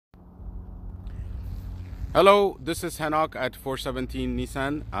Hello, this is Hanok at 417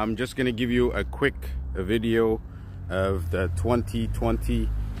 Nissan. I'm just going to give you a quick video of the 2020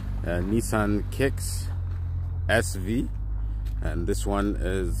 Nissan Kicks SV, and this one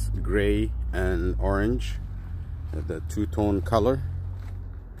is gray and orange, the two-tone color.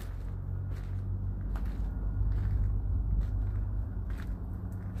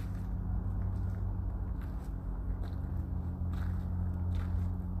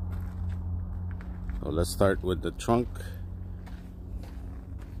 So let's start with the trunk.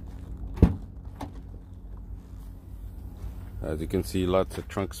 As you can see, lots of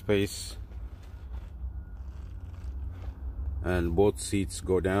trunk space, and both seats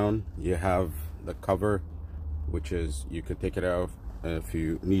go down. You have the cover, which is you could take it out if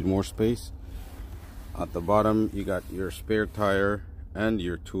you need more space. At the bottom you got your spare tire and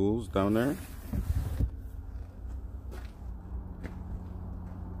your tools down there.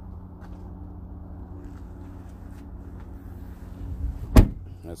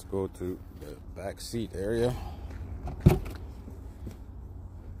 Let's go to the back seat area.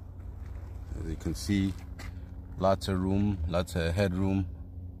 As you can see, lots of room, lots of headroom,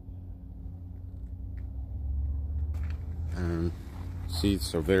 and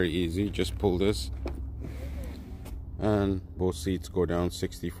seats are very easy. Just pull this and both seats go down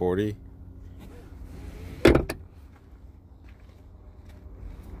 60-40.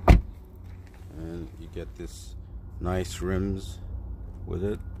 And you get this nice rims with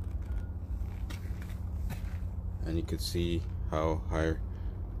it, and you can see how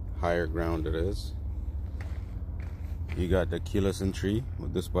higher ground it is. You got the keyless entry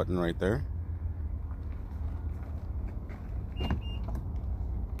with this button right there.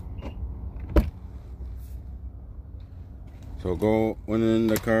 So when in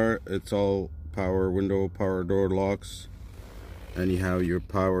the car, it's all power window, power door locks, and you have your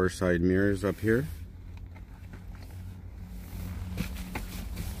power side mirrors up here.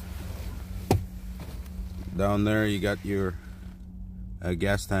 Down there you got your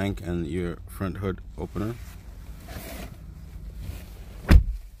gas tank and your front hood opener.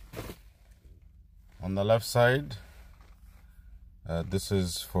 On the left side, this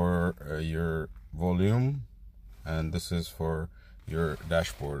is for your volume, and this is for your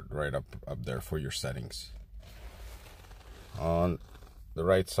dashboard right up there for your settings. On the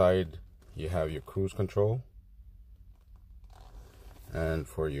right side you have your cruise control and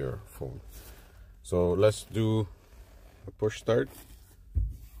for your phone. So let's do a push start.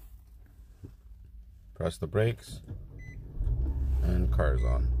 Press the brakes and car's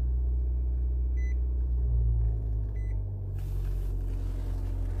on.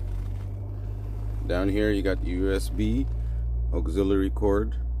 Down here you got USB auxiliary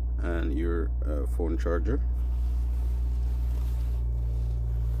cord and your phone charger.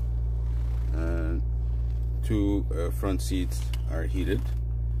 And two front seats are heated,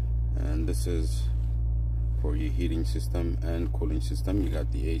 and this is for your heating system and cooling system. You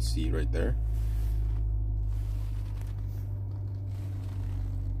got the AC right there.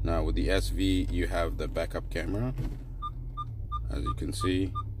 Now with the SV you have the backup camera, as you can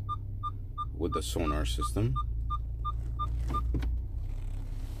see, with the sonar system,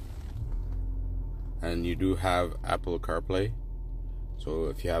 and you do have Apple CarPlay. So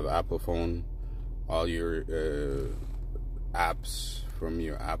if you have Apple phone, all your apps from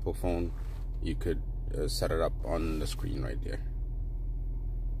your Apple phone, you could set it up on the screen right there.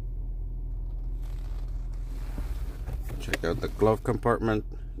 Check out the glove compartment.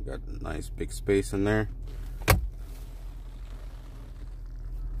 You got a nice big space in there.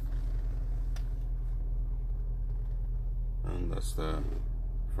 And that's the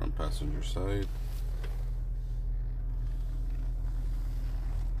front passenger side.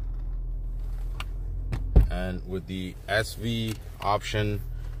 And with the SV option,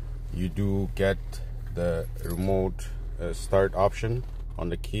 you do get the remote start option on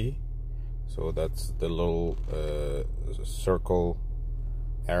the key. So that's the little circle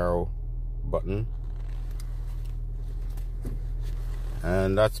arrow button.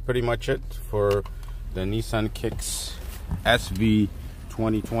 And that's pretty much it for the Nissan Kicks SV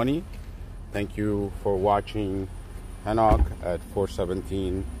 2020. Thank you for watching. Hanok at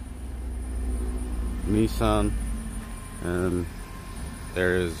 417 Nissan, and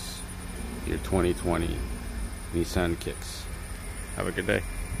there is your 2020 Nissan Kicks. Have a good day.